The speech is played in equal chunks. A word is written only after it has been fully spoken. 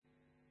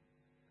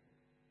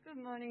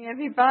Good morning,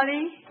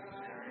 everybody.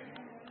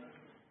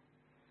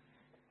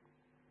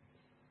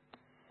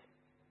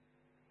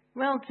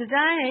 Well,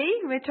 today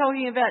we're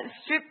talking about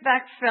stripped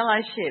back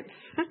fellowships.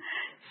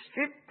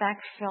 Stripped back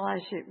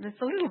fellowship.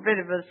 It's a little bit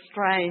of a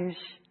strange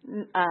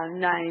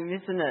name,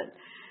 isn't it?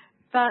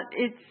 But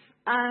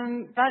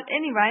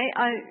anyway,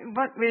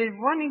 what we're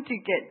wanting to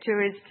get to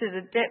is to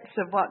the depths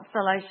of what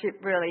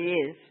fellowship really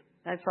is.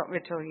 That's what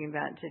we're talking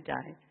about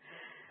today.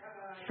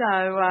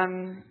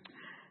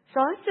 So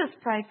let's just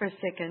pray for a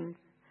second.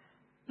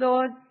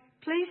 Lord,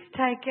 please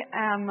take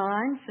our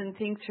minds and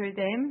think through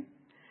them.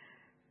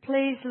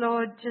 Please,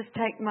 Lord, just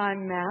take my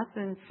mouth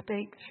and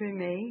speak through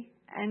me.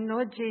 And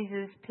Lord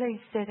Jesus, please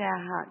set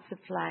our hearts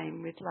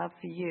aflame with love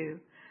for you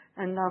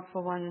and love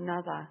for one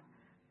another.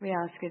 We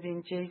ask it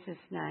in Jesus'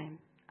 name.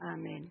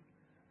 Amen.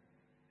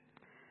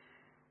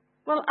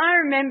 Well, I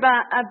remember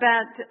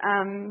about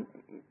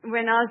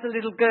when I was a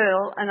little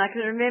girl, and I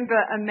can remember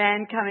a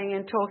man coming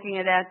and talking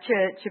at our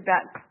church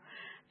about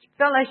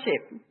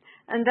fellowship.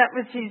 And that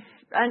was his,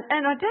 and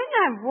I don't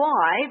know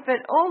why,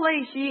 but all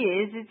these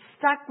years it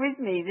stuck with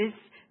me, this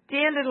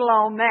dear little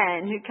old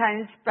man who came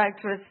and spoke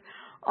to us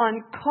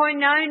on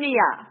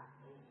koinonia.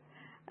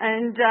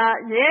 And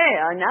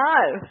I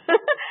know.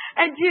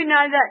 And do you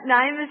know that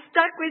name has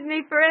stuck with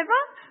me forever?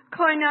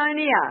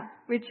 Koinonia,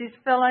 which is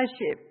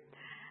fellowship,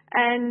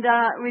 and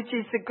which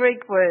is the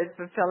Greek word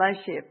for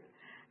fellowship.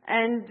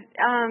 And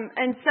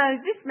so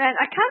this man,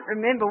 I can't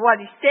remember what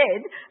he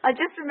said. I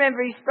just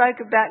remember he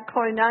spoke about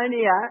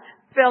koinonia,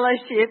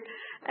 fellowship,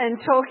 and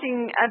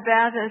talking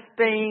about us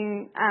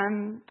being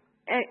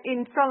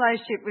in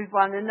fellowship with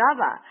one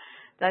another.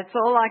 That's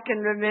all I can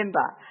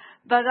remember.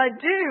 But I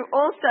do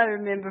also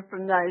remember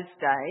from those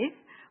days,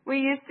 we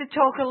used to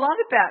talk a lot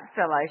about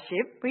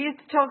fellowship. We used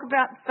to talk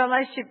about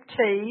fellowship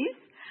teas,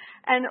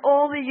 and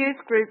all the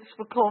youth groups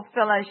were called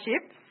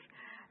fellowships.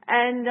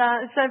 And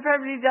so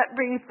probably that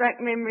brings back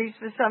memories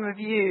for some of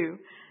you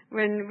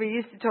when we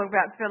used to talk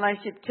about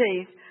fellowship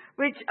teas,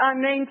 which I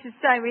mean to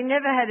say we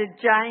never had a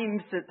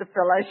James at the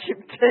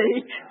fellowship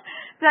tea.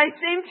 They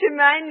seem to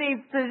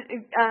mainly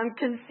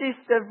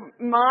consist of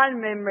my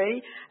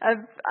memory of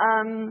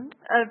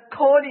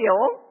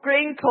cordial,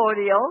 green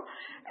cordial,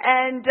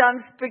 and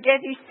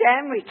spaghetti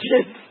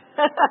sandwiches.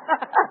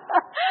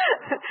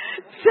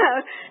 So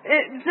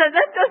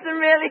that doesn't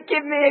really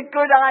give me a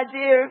good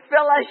idea of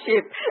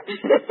fellowship.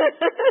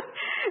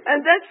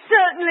 And that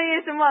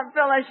certainly isn't what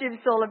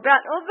fellowship's all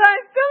about, although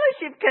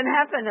fellowship can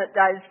happen at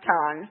those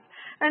times.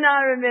 And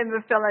I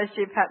remember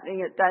fellowship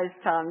happening at those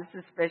times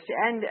especially.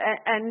 And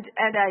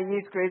at our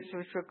youth groups,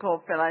 which were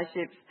called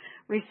fellowships,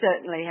 we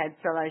certainly had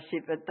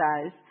fellowship at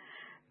those.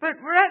 But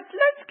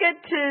let's get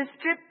to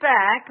strip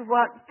back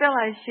what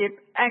fellowship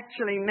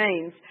actually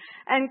means.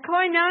 And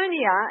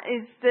koinonia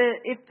is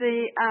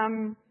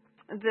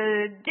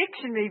the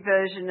dictionary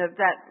version of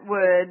that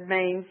word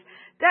means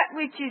that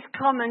which is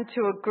common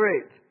to a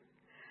group.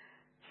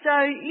 So,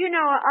 you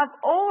know, I've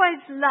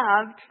always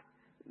loved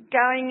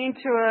going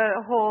into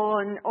a hall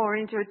or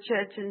into a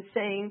church and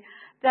seeing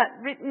that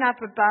written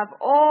up above,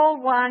 all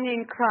one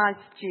in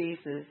Christ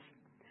Jesus.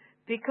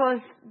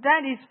 Because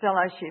that is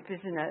fellowship,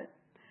 isn't it?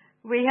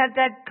 We have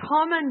that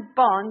common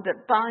bond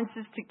that binds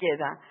us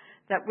together,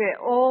 that we're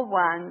all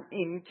one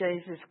in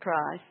Jesus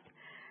Christ.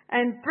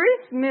 And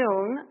Bruce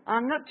Milne,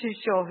 I'm not too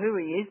sure who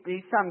he is, but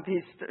he's some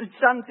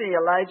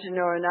theologian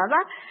or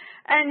another,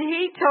 and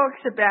he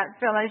talks about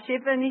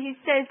fellowship, and he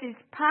says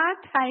it's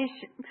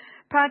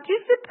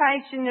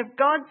participation of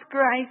God's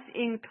grace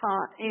in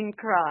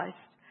Christ.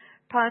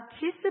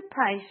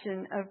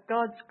 Participation of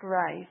God's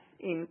grace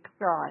in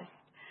Christ.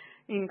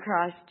 In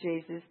Christ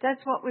Jesus.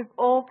 That's what we've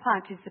all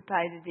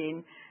participated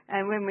in.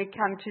 And when we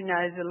come to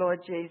know the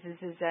Lord Jesus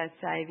as our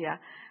Saviour,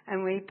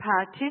 and we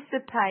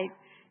participate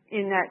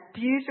in that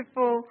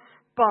beautiful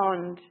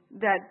bond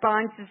that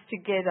binds us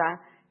together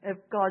of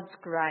God's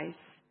grace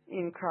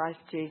in Christ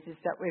Jesus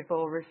that we've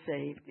all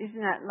received.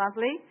 Isn't that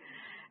lovely?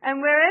 And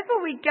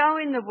wherever we go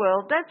in the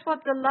world, that's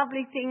what the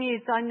lovely thing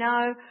is. I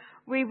know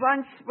we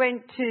once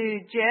went to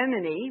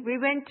Germany. We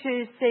went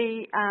to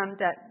see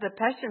the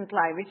Passion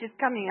Play, which is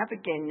coming up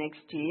again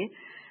next year.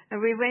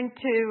 And we went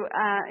to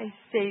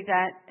see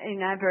that in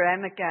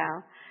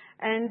Aberammergau.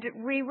 And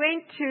we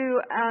went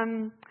to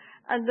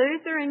a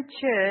Lutheran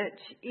church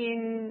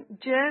in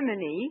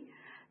Germany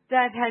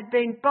that had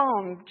been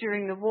bombed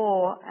during the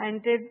war.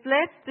 And they've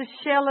left the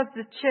shell of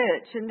the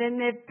church. And then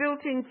they've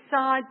built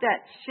inside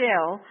that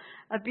shell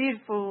a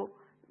beautiful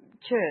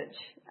church,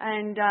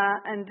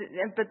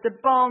 but the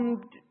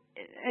bomb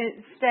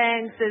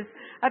stands as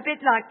a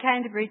bit like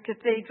Canterbury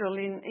Cathedral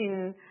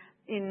in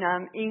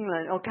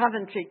England, or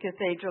Coventry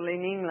Cathedral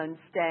in England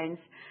stands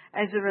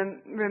as a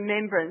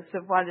remembrance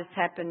of what has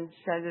happened,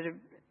 so that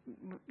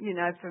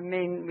for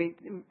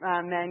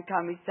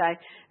mankind we say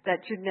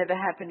that should never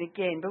happen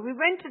again. But we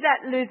went to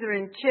that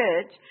Lutheran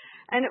church,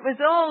 and it was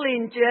all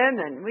in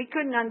German. We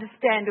couldn't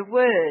understand a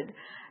word,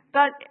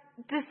 but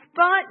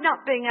despite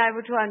not being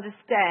able to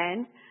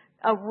understand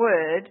a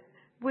word,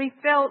 we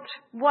felt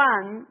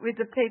one with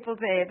the people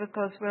there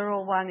because we're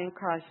all one in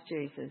Christ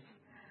Jesus.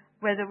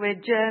 whether we're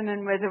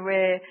German, whether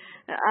we're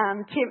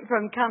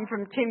come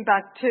from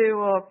Timbuktu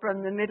or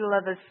from the middle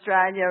of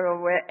Australia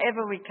or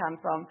wherever we come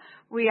from.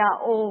 We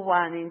are all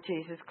one in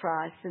Jesus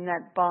Christ, and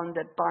that bond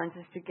that binds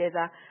us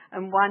together.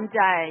 And one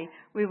day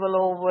we will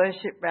all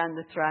worship round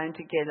the throne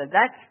together.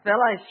 That's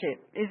fellowship,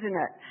 isn't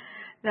it?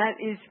 That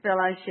is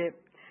fellowship.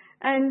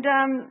 And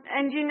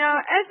you know,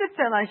 as a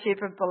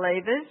fellowship of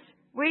believers,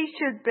 we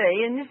should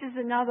be, and this is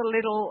another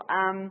little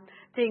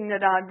thing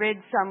that I read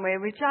somewhere,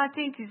 which I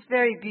think is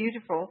very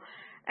beautiful,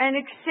 an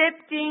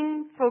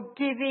accepting,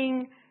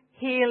 forgiving,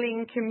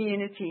 healing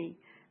community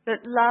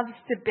that loves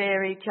to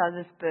bear each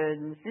other's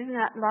burdens. Isn't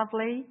that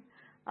lovely?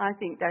 I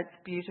think that's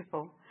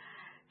beautiful.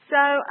 So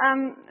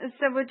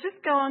we'll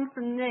just go on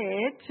from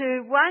there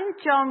to 1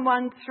 John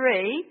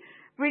 1:3,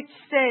 which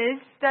says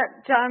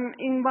that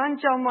in 1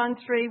 John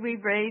 1:3 we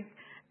read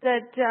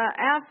that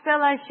our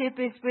fellowship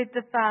is with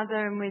the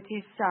Father and with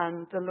his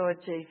Son, the Lord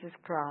Jesus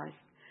Christ.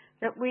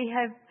 That we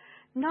have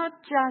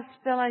not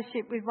just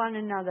fellowship with one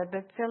another,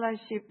 but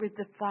fellowship with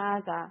the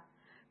Father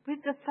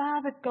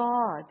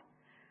God,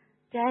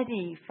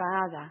 Daddy,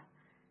 Father.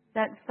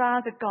 That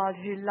Father God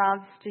who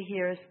loves to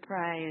hear us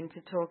pray and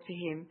to talk to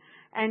him,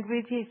 and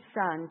with his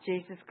Son,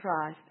 Jesus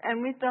Christ,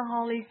 and with the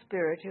Holy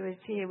Spirit who is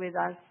here with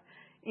us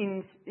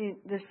in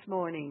this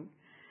morning.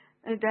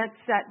 And that's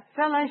that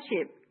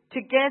fellowship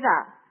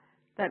together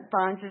that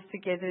binds us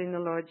together in the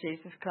Lord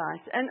Jesus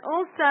Christ. And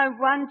also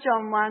 1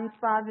 John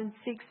 1:5 and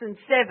 6 and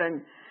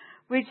 7,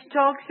 which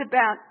talks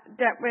about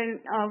that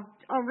when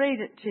I'll read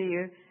it to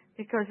you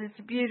because it's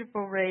a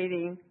beautiful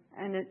reading,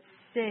 and it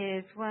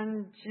says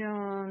 1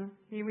 John,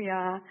 here we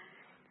are,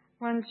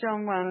 1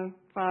 John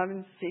 1:5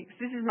 and 6.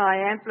 This is my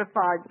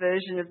amplified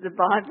version of the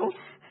Bible.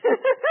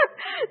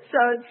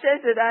 So it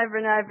says it over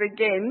and over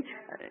again,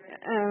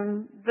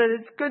 but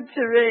it's good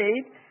to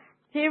read.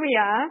 Here we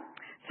are.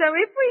 So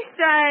if we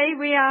say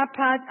we are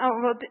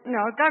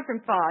I'll go from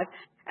 5.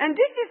 And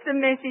this is the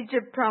message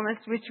of promise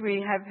which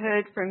we have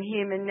heard from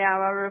him and now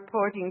are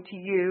reporting to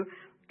you.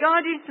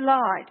 God is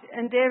light,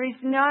 and there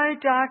is no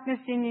darkness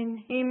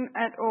in him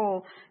at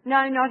all.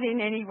 No, not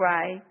in any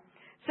way.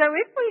 So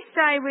if we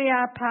say we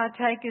are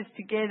partakers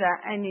together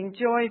and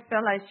enjoy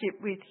fellowship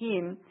with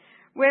him,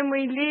 when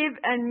we live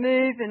and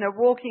move and are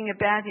walking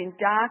about in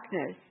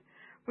darkness,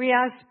 we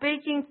are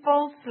speaking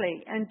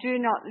falsely and do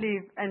not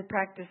live and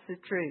practice the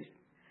truth.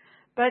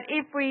 But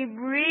if we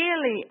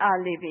really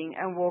are living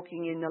and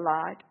walking in the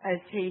light, as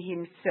he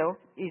himself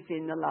is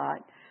in the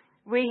light,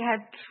 we have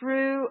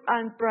true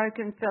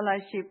unbroken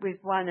fellowship with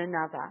one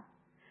another.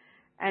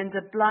 And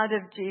the blood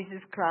of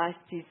Jesus Christ,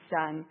 his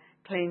Son,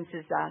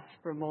 cleanses us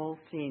from all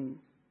sin.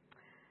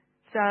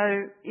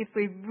 So if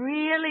we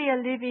really are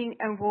living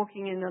and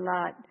walking in the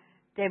light,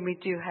 then we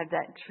do have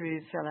that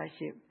true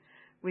fellowship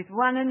with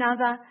one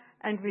another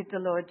and with the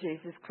Lord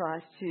Jesus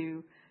Christ,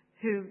 who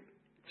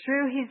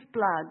through his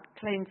blood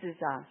cleanses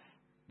us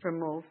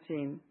from all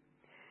sin.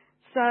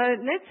 So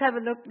let's have a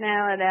look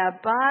now at our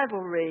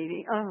Bible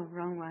reading. Oh,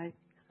 wrong way.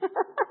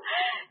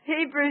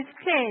 Hebrews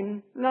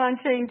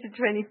 10:19 to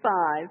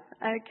 25.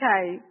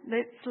 Okay,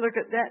 let's look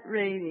at that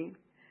reading.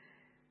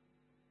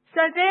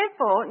 So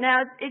therefore,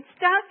 now it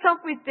starts off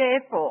with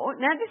therefore.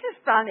 Now this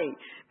is funny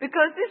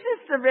because this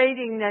is the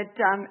reading that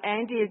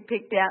Andy had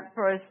picked out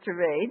for us to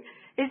read.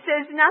 It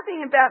says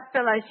nothing about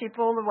fellowship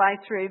all the way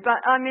through,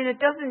 but I mean it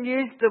doesn't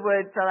use the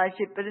word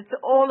fellowship, but it's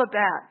all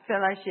about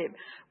fellowship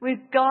with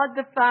God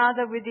the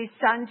Father, with his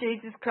Son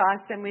Jesus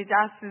Christ, and with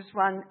us as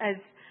one,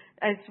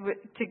 as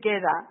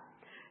together.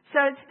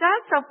 So it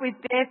starts off with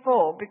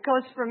therefore,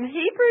 because from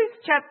Hebrews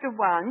chapter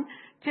 1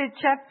 to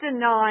chapter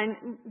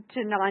 9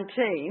 to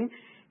 19,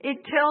 it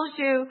tells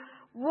you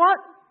what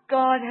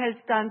God has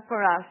done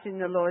for us in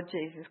the Lord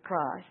Jesus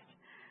Christ.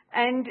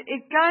 And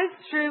it goes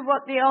through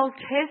what the Old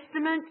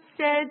Testament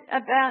said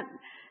about,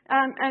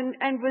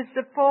 and was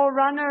the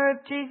forerunner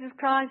of Jesus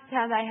Christ,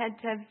 how they had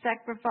to have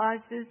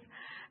sacrifices,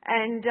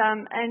 and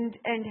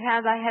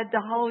how they had the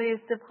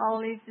holiest of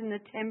holies in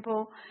the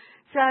temple.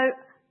 So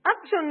up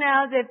till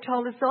now, they've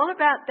told us all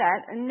about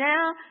that, and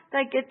now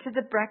they get to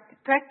the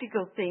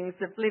practical things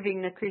of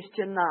living the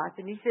Christian life.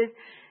 And he says,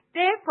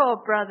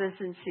 therefore, brothers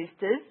and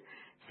sisters,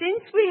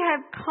 since we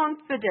have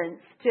confidence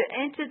to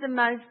enter the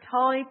most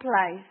holy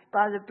place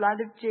by the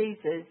blood of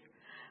Jesus,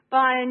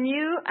 by a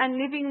new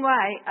and living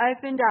way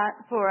opened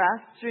up for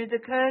us through the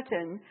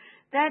curtain,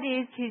 that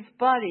is his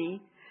body,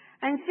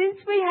 and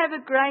since we have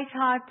a great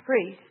high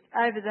priest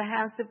over the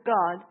house of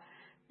God,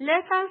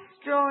 let us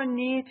draw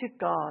near to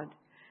God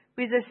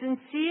with a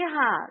sincere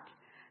heart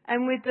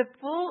and with the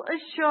full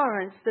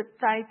assurance that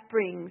faith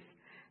brings,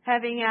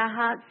 having our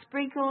hearts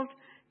sprinkled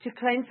to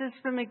cleanse us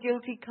from a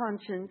guilty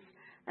conscience,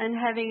 and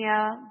having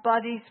our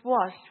bodies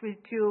washed with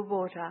pure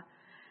water.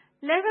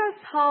 Let us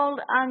hold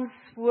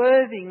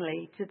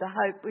unswervingly to the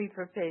hope we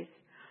profess,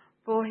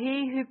 for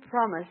he who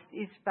promised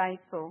is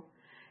faithful.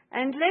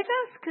 And let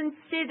us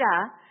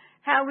consider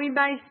how we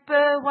may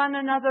spur one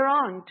another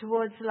on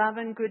towards love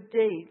and good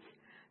deeds,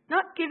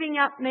 not giving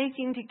up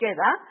meeting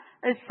together,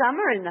 as some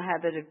are in the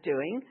habit of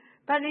doing,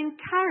 but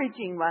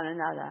encouraging one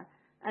another,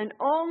 and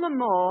all the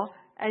more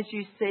as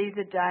you see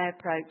the day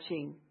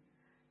approaching.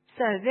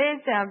 So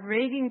there's our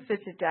reading for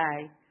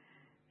today.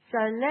 So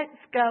let's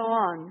go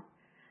on.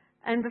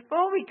 And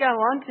before we go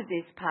on to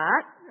this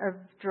part of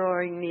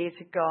drawing near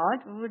to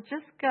God, we'll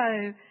just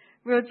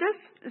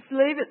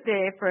leave it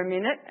there for a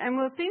minute, and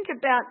we'll think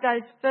about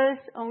those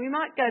first, or we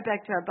might go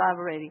back to our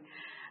Bible reading.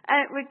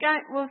 And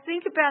we'll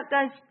think about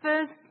those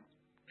first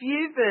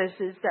few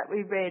verses that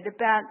we read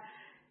about,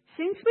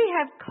 since we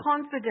have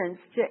confidence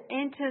to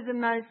enter the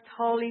most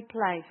holy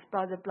place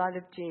by the blood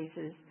of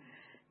Jesus.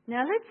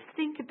 Now let's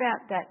think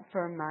about that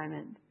for a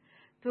moment.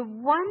 The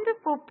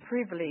wonderful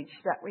privilege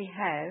that we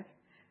have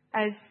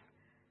as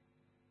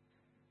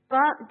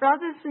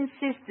brothers and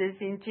sisters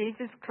in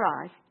Jesus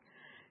Christ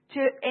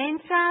to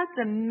enter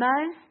the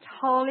most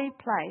holy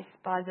place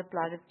by the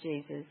blood of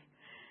Jesus.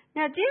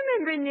 Now, do you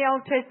remember in the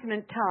Old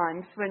Testament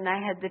times when they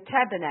had the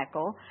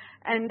tabernacle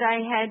and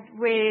they had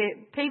where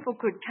people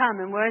could come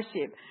and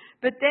worship,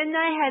 but then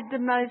they had the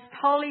most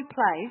holy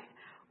place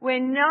where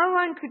no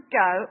one could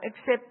go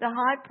except the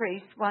high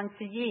priest once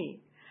a year.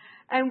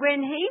 And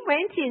when he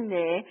went in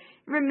there,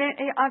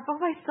 I've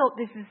always thought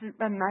this is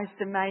the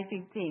most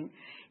amazing thing.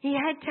 He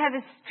had to have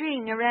a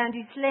string around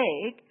his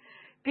leg,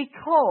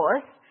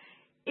 because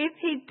if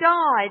he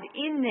died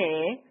in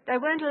there, they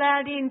weren't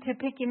allowed in to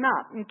pick him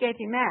up and get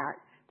him out.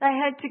 They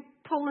had to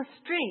pull a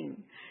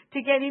string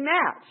to get him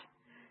out.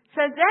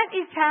 So that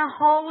is how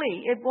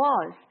holy it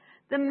was.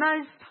 The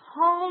most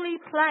holy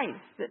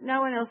place that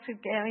no one else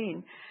could go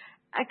in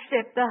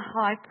except the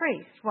high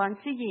priest once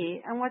a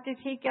year. And what did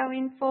he go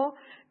in for?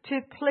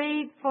 To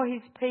plead for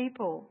his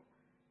people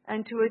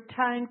and to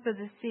atone for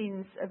the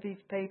sins of his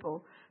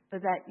people for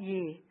that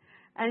year.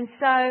 And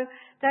so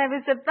there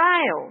was a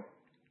veil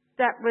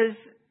that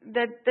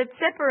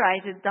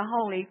separated the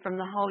holy from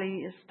the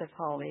holiest of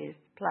holiest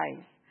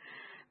place.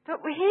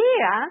 But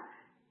here,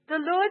 the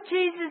Lord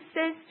Jesus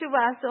says to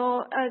us,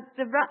 or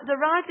the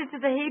writer to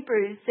the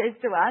Hebrews says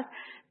to us,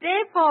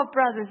 therefore,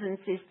 brothers and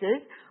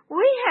sisters,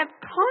 we have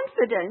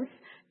confidence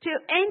to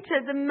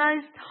enter the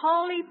most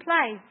holy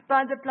place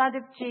by the blood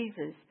of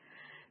Jesus.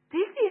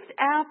 This is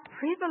our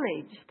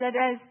privilege, that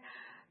as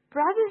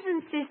brothers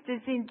and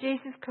sisters in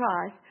Jesus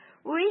Christ,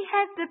 we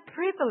have the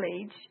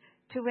privilege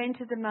to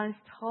enter the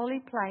most holy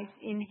place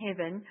in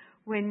heaven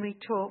when we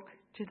talk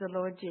to the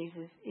Lord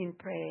Jesus in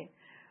prayer.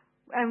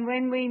 And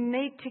when we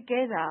meet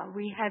together,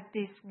 we have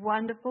this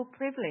wonderful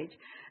privilege.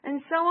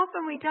 And so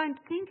often we don't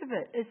think of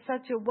it as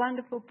such a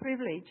wonderful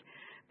privilege.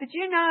 But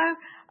you know,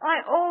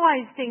 I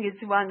always think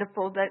it's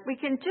wonderful that we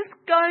can just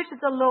go to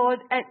the Lord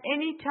at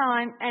any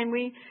time, and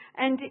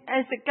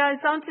as it goes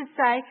on to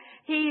say,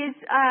 He is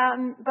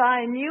by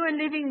a new and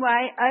living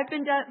way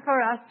opened up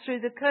for us through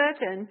the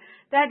curtain,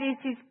 that is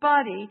His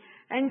body.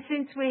 And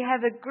since we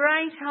have a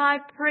great high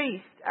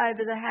priest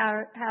over the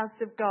house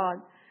of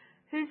God,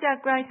 who's our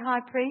great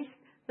high priest?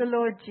 The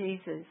Lord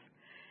Jesus.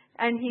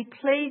 And He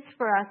pleads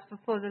for us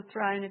before the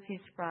throne of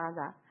His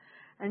Father.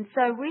 And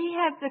so we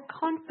have the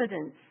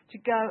confidence to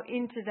go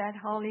into that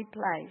holy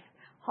place,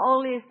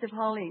 holiest of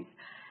holies.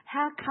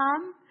 How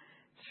come?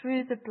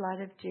 Through the blood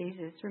of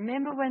Jesus.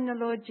 Remember when the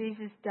Lord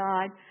Jesus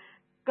died,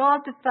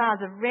 God the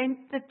Father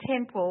rent the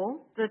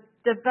temple, the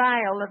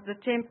veil of the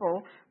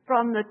temple,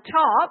 from the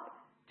top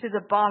to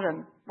the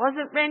bottom.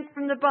 Wasn't rent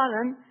from the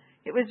bottom,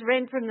 it was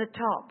rent from the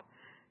top.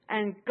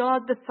 And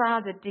God the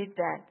Father did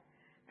that.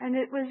 And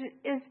it was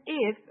as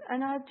if,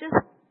 and I just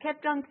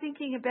kept on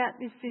thinking about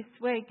this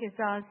week as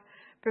I was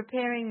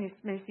preparing this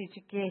message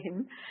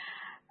again,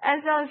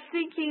 as I was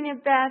thinking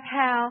about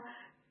how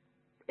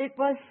it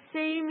was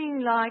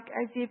seeming like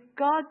as if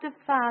God the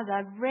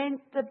Father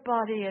rent the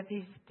body of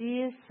His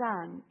dear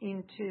Son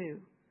in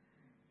two,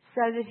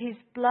 so that His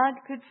blood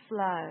could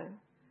flow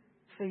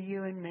for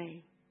you and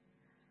me.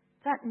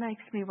 That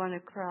makes me want to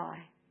cry.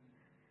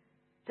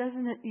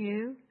 Doesn't it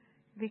you?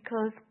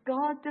 Because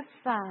God the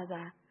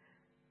Father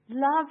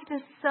loved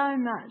us so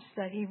much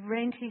that He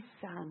rent His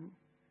Son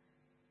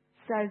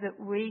so that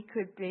we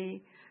could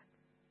be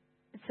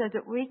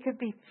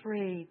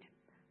freed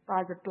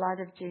by the blood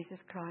of Jesus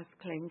Christ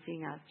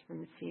cleansing us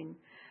from sin.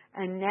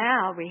 And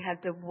now we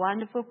have the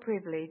wonderful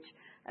privilege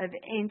of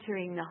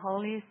entering the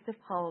holiest of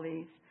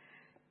holies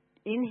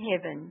in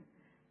heaven,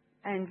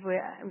 and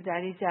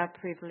that is our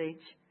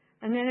privilege.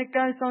 And then it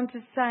goes on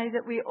to say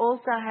that we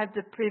also have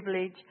the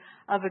privilege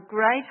of a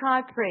great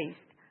high priest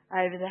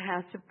over the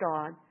house of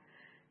God.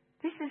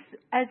 This is,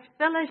 as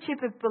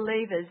fellowship of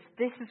believers,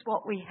 this is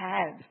what we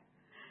have.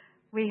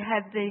 We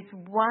have these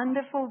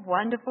wonderful,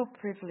 wonderful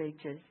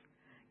privileges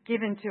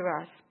given to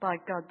us by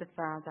God the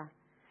Father.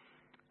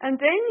 And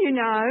then, you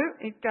know,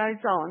 it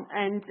goes on,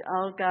 and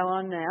I'll go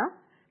on now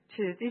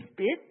to this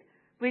bit,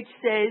 which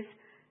says,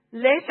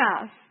 let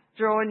us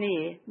draw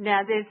near.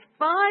 Now, there's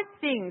 5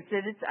 things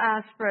that it's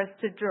asked for us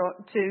to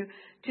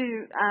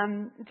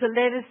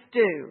let us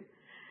do.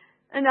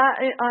 And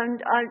I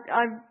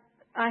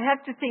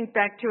have to think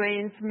back to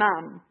Ian's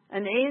mum.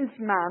 And Ian's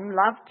mum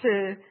loved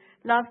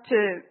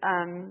to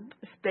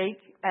speak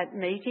at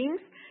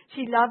meetings.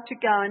 She loved to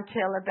go and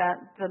tell about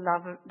the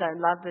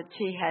love that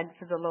she had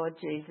for the Lord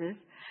Jesus.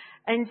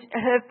 And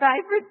her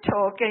favourite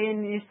talk,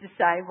 Ian used to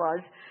say,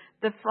 was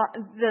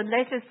the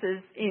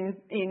lettuces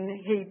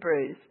in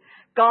Hebrews,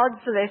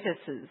 God's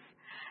lettuces.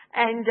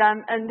 And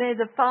they're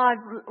the 5,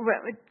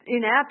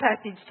 in our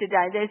passage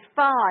today, there's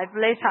 5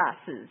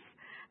 lettuces.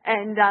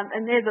 And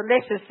they're the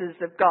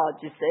lettuces of God,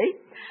 you see.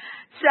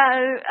 So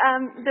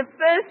the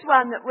first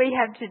one that we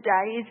have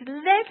today is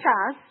let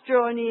us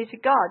draw near to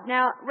God.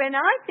 Now, when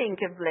I think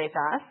of let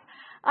us,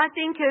 I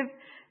think of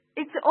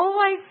it's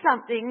always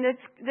something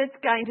that's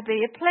going to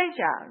be a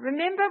pleasure.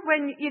 Remember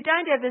when you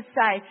don't ever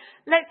say,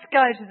 let's go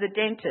to the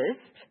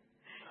dentist.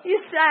 You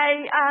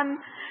say,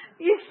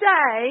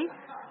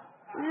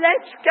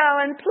 let's go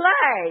and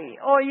play.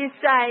 Or you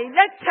say,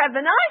 let's have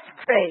an ice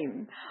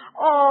cream.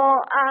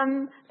 Or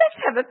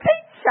let's have a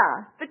pizza.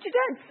 But you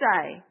don't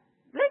say,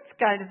 let's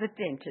go to the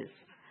dentist.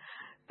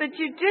 But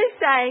you do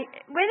say,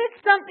 when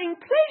it's something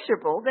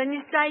pleasurable, then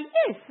you say,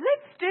 yes,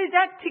 let's do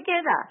that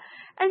together.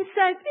 And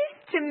so this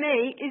to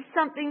me is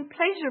something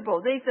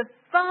pleasurable. These are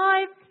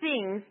 5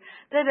 things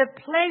that are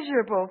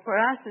pleasurable for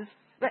us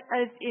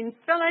as in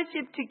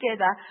fellowship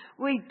together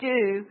we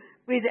do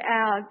with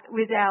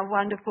our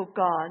wonderful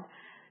God.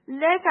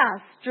 Let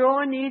us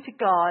draw near to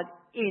God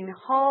in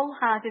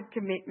wholehearted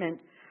commitment.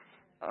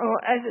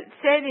 Or as it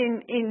said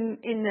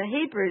in the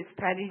Hebrews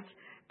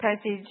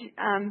passage,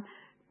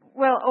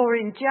 or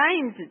in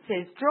James it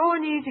says, draw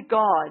near to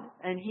God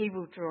and he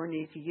will draw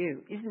near to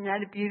you. Isn't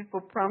that a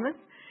beautiful promise?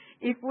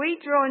 If we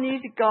draw near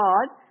to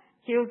God,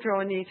 he'll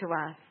draw near to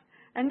us.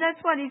 And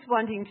that's what he's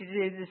wanting to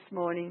do this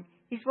morning.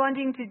 He's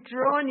wanting to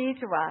draw near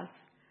to us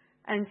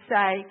and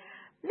say,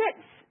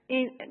 let's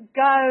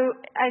go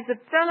as a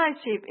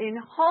fellowship in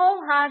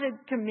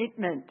wholehearted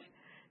commitment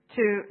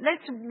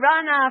let's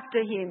run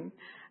after him,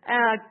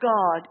 our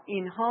God,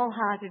 in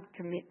wholehearted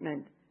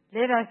commitment.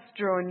 Let us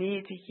draw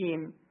near to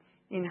him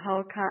in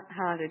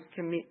wholehearted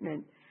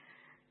commitment,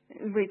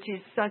 which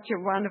is such a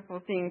wonderful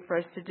thing for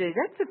us to do.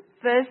 That's the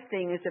first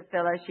thing as a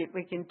fellowship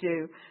we can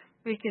do.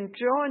 We can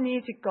draw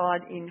near to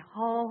God in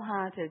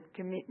wholehearted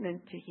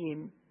commitment to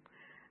him.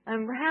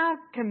 And how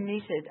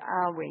committed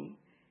are we?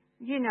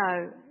 You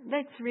know,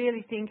 let's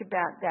really think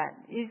about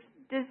that.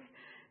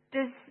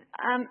 Does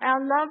our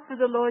love for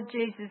the Lord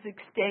Jesus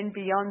extend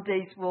beyond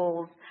these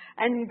walls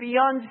and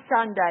beyond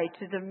Sunday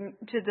to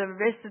the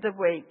rest of the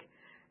week?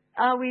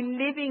 Are we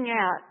living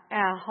out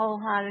our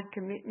wholehearted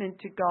commitment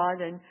to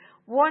God and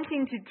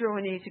wanting to draw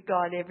near to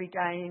God every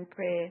day in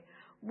prayer,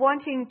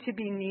 wanting to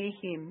be near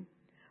him,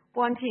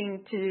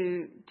 wanting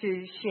to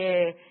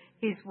share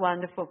his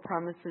wonderful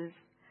promises,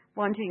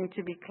 wanting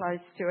to be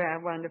close to our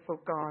wonderful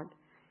God?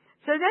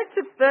 So that's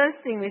the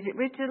first thing,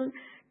 we're to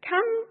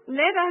let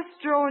us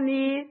draw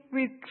near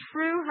with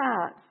true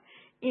hearts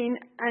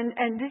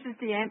and this is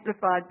the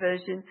Amplified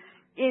Version,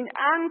 in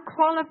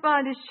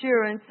unqualified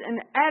assurance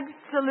and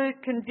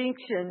absolute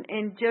conviction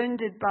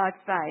engendered by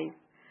faith,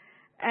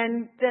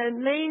 and the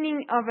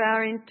leaning of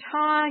our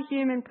entire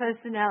human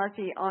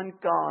personality on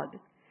God,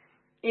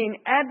 in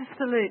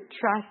absolute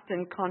trust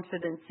and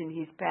confidence in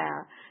his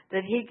power,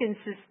 that he can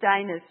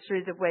sustain us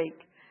through the week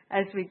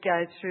as we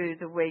go through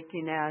the week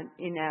in our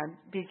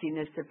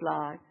busyness of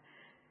life.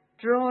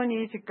 Draw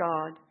near to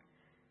God.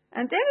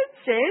 And then it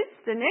says,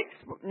 the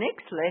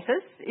next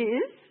lettuce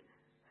is,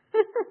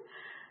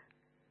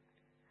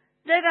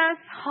 let us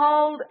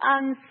hold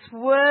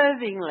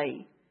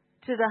unswervingly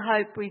to the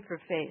hope we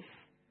profess.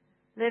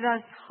 Let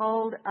us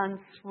hold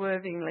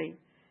unswervingly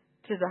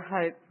to the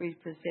hope we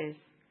possess.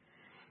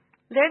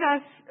 Let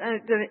us,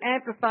 the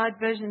Amplified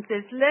Version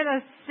says, let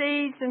us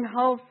seize and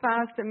hold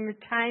fast and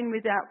retain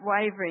without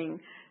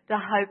wavering the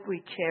hope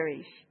we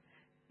cherish.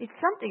 It's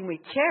something we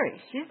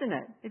cherish, isn't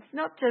it? It's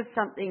not just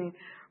something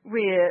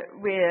we're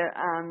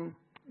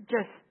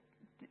just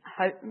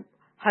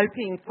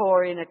hoping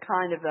for in a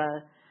kind of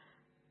a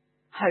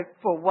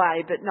hopeful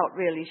way, but not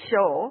really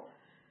sure.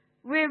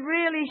 We're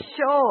really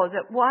sure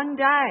that one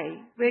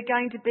day we're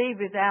going to be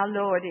with our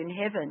Lord in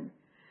heaven.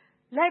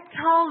 Let's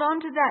hold on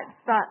to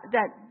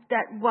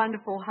that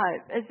wonderful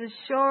hope as a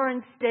sure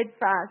and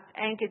steadfast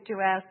anchor to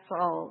our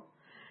soul.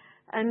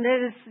 And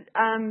let us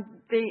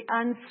be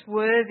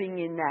unswerving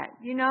in that.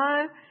 You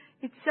know,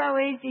 it's so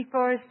easy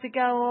for us to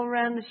go all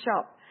around the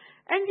shop.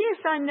 And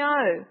yes, I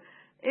know,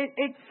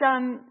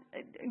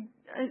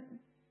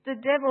 the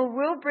devil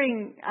will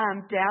bring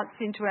doubts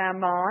into our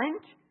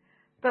mind,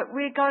 but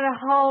we've got to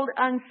hold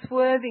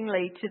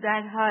unswervingly to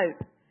that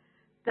hope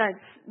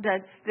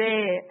that's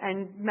there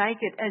and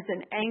make it as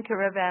an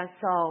anchor of our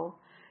soul,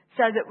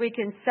 so that we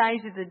can say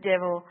to the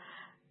devil,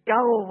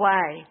 go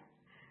away.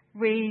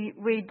 We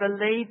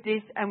believe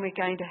this and we're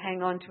going to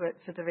hang on to it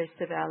for the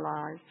rest of our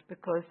lives,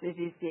 because it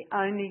is the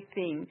only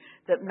thing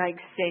that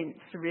makes sense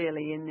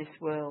really in this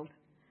world.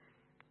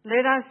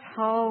 Let us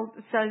hold.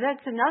 So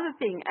that's another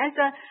thing.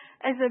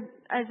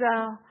 As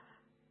a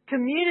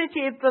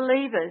community of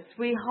believers,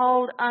 we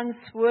hold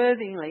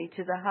unswervingly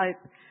to the hope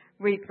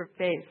we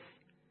profess.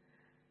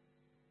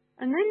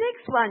 And the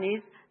next one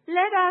is,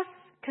 let us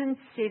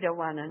consider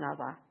one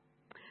another.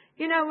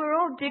 You know, we're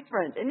all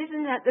different. And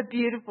isn't that the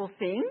beautiful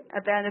thing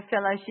about a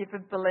fellowship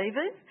of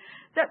believers?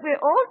 That we're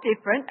all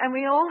different and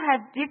we all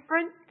have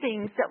different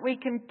things that we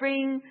can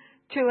bring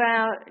to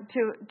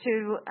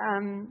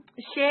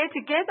share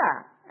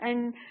together.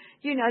 And,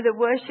 you know, the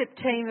worship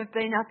team have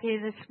been up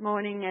here this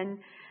morning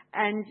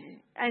and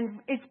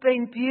it's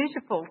been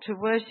beautiful to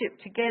worship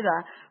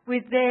together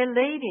with their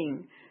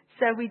leading.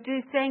 So we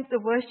do thank the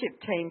worship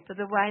team for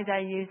the way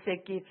they use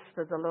their gifts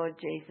for the Lord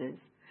Jesus.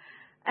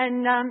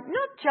 And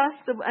not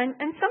just and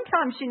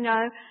sometimes, you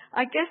know,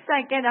 I guess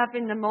they get up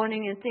in the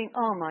morning and think,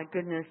 oh my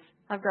goodness,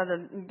 I've got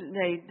to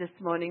lead this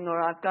morning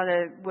or I've got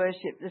to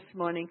worship this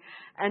morning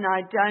and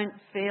I don't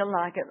feel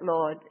like it,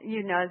 Lord.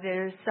 You know,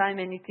 there are so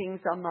many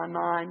things on my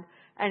mind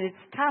and it's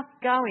tough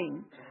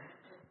going.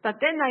 But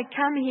then they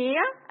come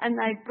here and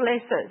they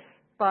bless us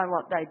by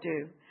what they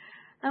do.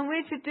 And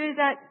we're to do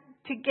that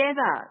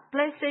together,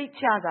 bless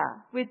each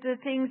other with the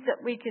things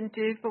that we can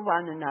do for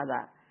one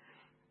another.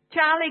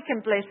 Charlie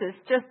can bless us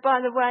just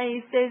by the way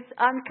he says,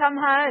 I'm come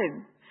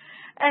home.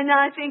 And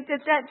I think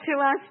that to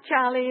us,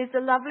 Charlie, is a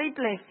lovely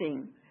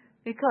blessing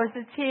because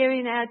it's here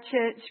in our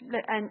church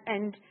and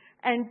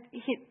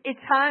it's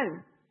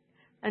home.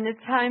 And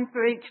it's home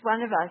for each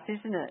one of us,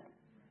 isn't it?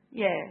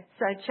 Yeah.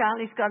 So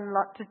Charlie's got a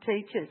lot to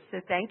teach us. So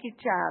thank you,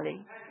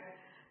 Charlie.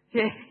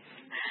 Yes.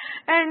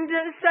 And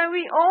so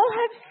we all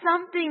have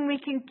something we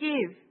can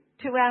give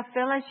to our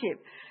fellowship.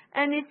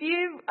 And if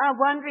you are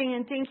wondering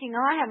and thinking,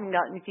 I haven't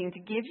got anything to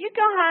give, you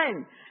go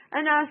home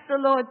and ask the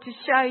Lord to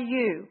show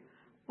you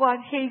what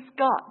He's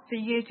got for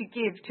you to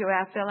give to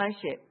our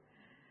fellowship.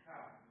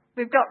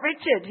 We've got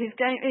Richard who's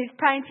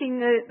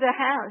painting the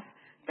house.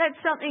 That's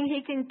something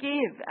he can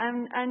give.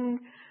 And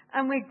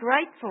we're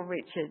grateful,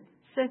 Richard.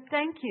 So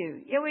thank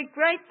you. Yeah, we're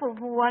grateful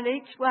for what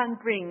each one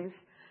brings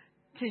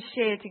to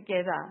share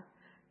together.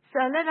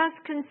 So let us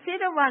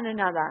consider one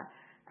another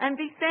and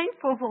be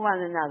thankful for one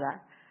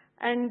another.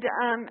 And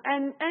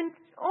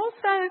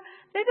also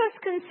let us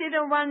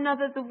consider one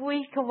another the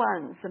weaker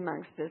ones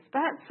amongst us,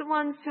 perhaps the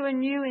ones who are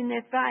new in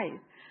their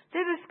faith.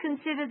 Let us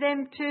consider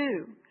them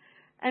too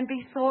and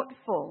be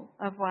thoughtful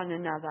of one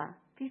another.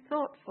 Be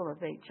thoughtful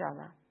of each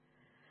other.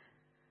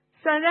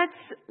 So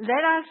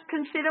let us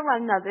consider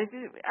one another.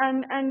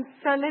 And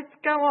so let's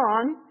go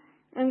on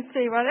and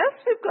see what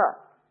else we've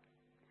got.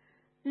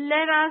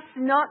 Let us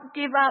not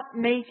give up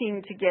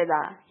meeting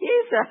together.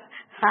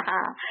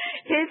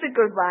 Here's a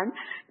good one.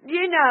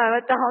 You know,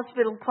 at the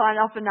hospital quite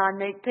often I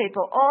meet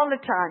people all the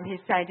time who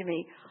say to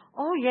me,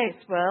 oh yes,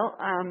 well,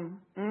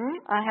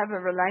 I have a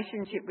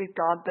relationship with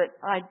God, but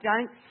I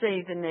don't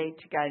see the need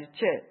to go to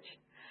church.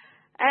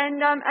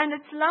 And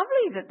it's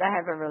lovely that they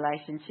have a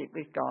relationship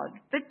with God.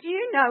 But do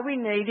you know we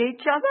need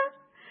each other?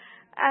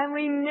 And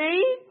we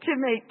need to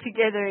meet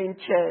together in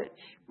church.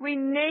 We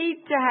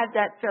need to have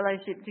that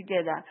fellowship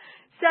together.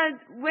 So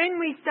when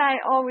we say,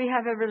 oh, we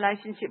have a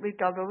relationship with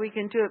God, but we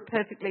can do it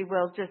perfectly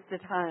well just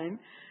at home,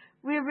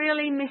 we're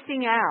really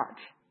missing out.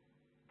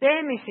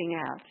 They're missing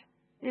out.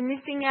 They're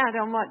missing out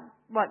on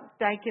what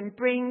they can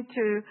bring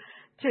to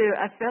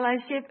a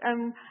fellowship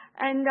and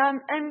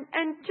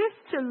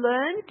just to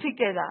learn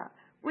together.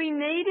 We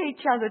need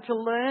each other to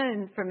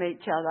learn from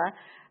each other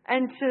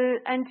and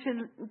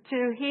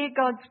to hear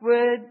God's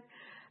word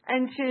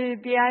and to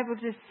be able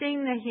to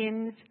sing the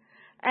hymns.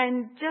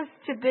 And just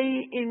to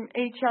be in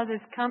each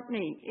other's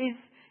company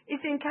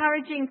is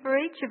encouraging for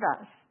each of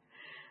us.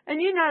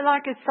 And you know,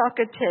 like a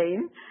soccer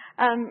team,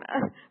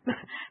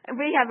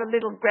 we have a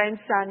little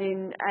grandson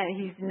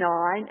he's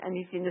 9 and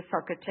he's in the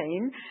soccer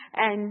team.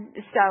 And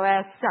so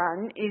our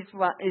son is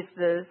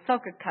the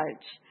soccer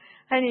coach.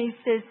 And he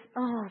says,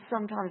 oh,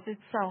 sometimes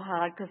it's so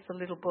hard because the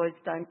little boys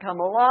don't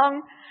come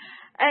along.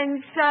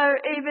 And so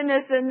even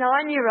as a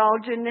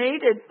 9-year-old, you're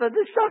needed for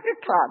the soccer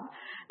club.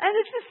 And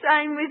it's the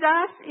same with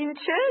us in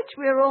church.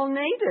 We're all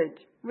needed.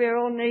 We're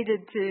all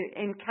needed to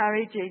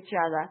encourage each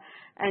other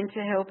and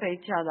to help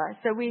each other.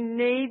 So we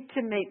need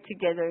to meet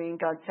together in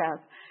God's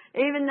house.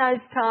 Even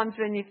those times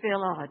when you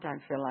feel, oh, I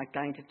don't feel like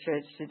going to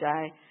church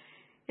today.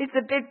 It's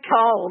a bit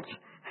cold.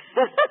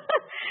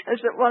 As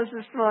it was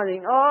this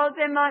morning. Or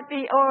there might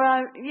be,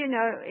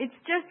 it's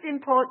just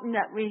important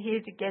that we're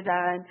here together.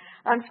 And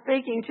I'm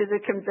speaking to the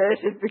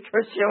converted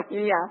because you're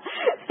here.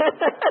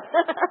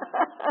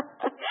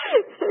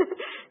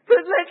 But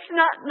let's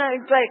not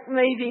neglect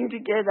meeting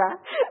together.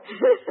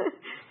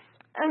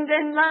 And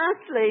then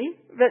lastly,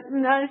 but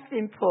most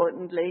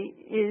importantly,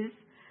 is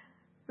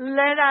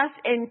let us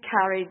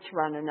encourage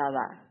one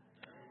another.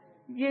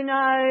 You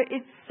know,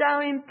 it's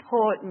so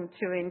important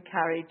to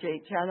encourage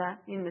each other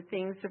in the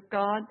things of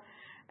God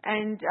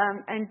and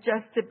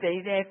just to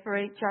be there for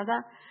each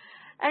other.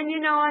 And, you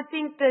know, I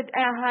think that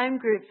our home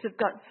groups have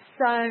got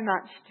so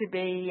much to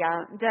be,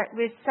 that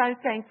we're so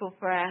thankful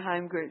for our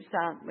home groups,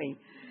 aren't we?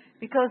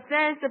 Because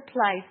there's a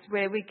place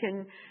where we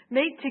can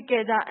meet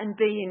together and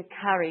be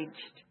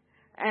encouraged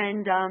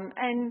and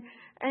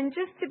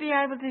just to be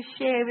able to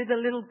share with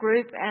a little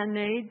group our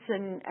needs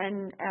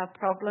and our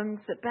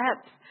problems that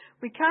perhaps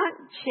we can't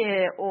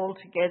share all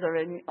together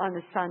on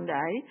a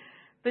Sunday,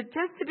 but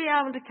just to be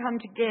able to come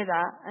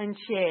together and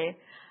share.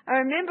 I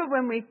remember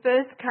when we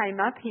first came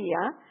up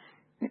here,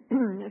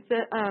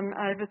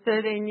 over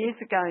 13 years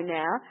ago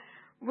now,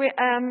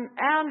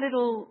 our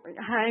little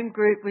home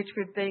group, which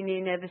we've been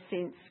in ever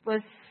since,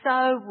 was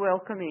so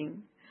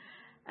welcoming.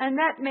 And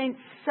that meant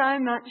so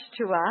much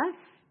to us,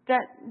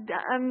 that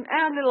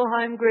our little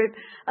home group,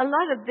 a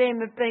lot of them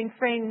have been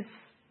friends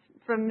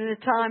from the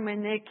time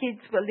when their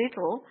kids were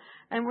little,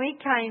 and we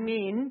came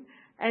in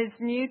as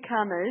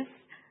newcomers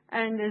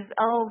and as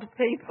old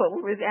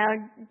people with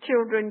our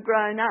children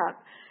grown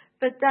up.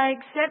 But they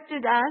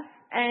accepted us,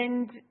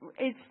 and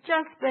it's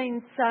just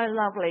been so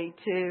lovely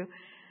to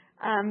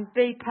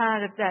be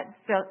part of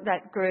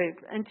that group,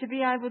 and to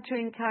be able to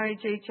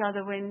encourage each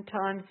other when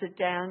times are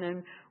down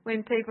and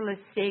when people are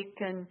sick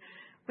and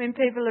when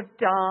people have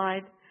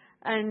died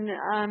and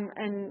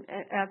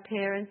our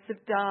parents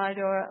have died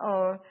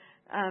or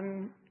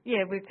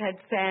we've had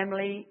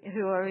family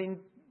who are in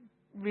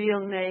real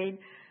need.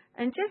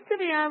 And just to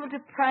be able to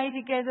pray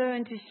together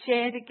and to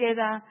share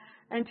together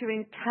and to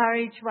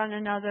encourage one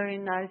another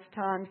in those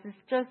times has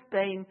just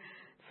been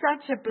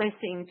such a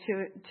blessing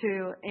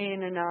to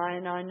Ian and I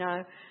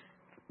know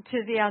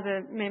to the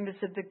other members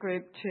of the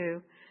group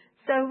too.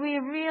 So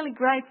we're really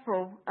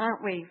grateful,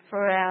 aren't we,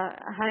 for our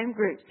home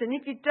groups. And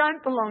if you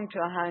don't belong to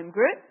a home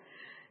group,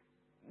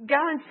 go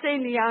and see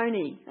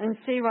Leonie and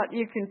see what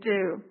you can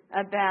do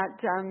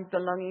about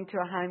belonging to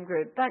a home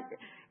group. But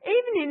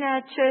even in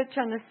our church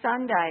on a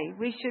Sunday,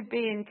 we should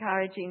be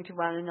encouraging to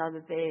one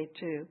another there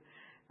too,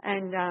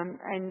 and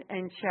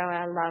show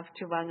our love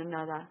to one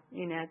another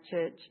in our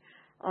church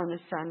on a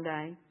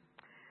Sunday.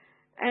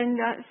 And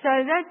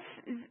they're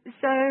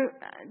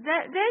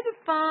the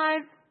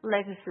 5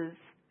 lettuces.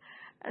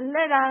 And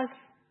let us.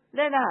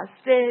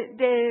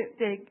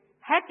 They're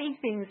happy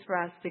things for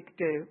us to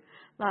do,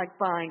 like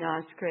buying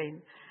ice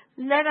cream.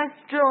 Let us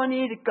draw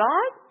near to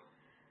God.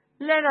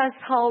 Let us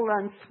hold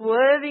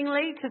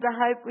unswervingly to the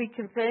hope we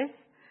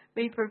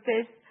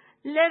profess.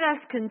 Let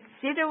us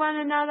consider one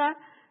another.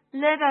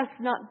 Let us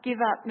not give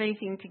up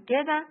meeting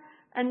together,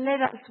 and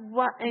let us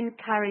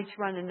encourage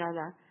one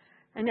another.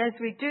 And as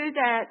we do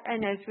that,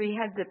 and as we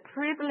have the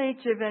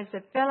privilege of, as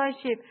a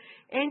fellowship,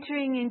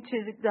 entering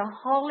into the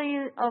Holy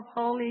of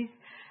Holies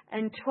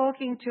and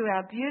talking to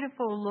our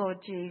beautiful Lord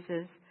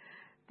Jesus,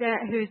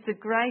 who's the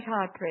great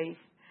high priest,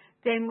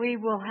 then we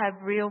will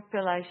have real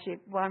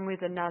fellowship one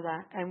with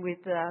another and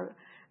with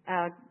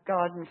our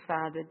God and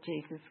Father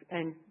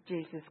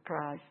Jesus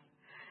Christ.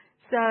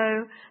 So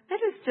let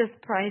us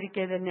just pray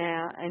together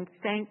now and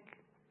thank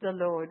the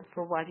Lord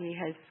for what He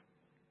has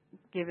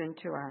given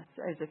to us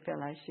as a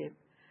fellowship.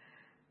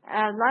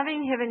 Our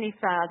loving Heavenly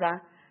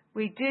Father,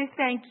 we do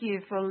thank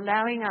You for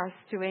allowing us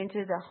to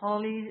enter the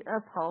Holy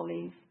of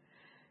Holies,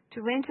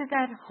 to enter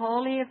that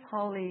Holy of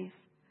Holies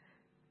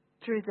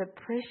through the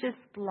precious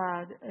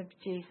blood of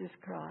Jesus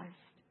Christ.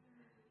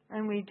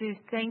 And we do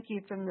thank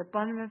You from the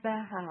bottom of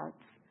our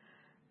hearts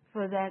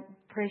for that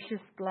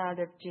precious blood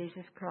of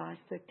Jesus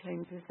Christ that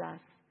cleanses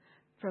us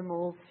from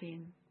all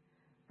sin.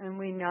 And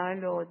we know,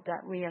 Lord,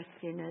 that we are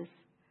sinners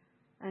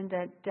and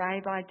that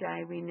day by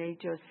day we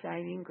need Your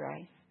saving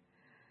grace.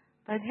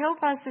 But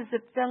help us as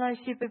a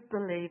fellowship of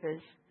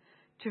believers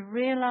to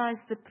realise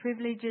the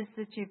privileges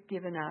that You've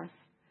given us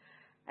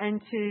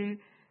and to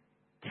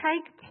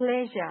take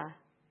pleasure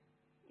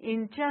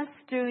in just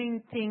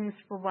doing things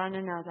for one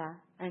another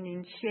and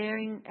in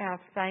sharing our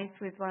faith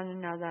with one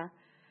another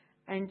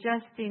and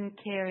just in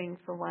caring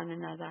for one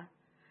another.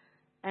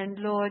 And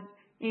Lord,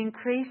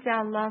 increase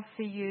our love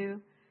for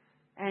You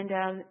and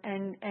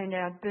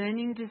our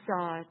burning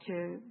desire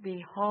to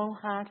be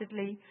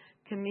wholeheartedly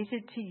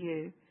committed to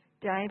You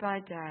day by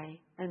day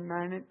and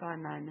moment by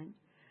moment.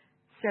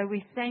 So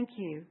we thank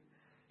You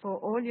for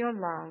all Your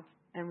love,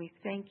 and we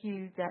thank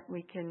You that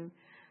we can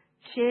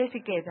share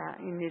together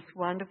in this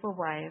wonderful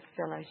way of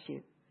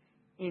fellowship.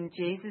 In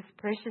Jesus'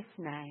 precious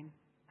name,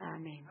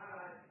 amen.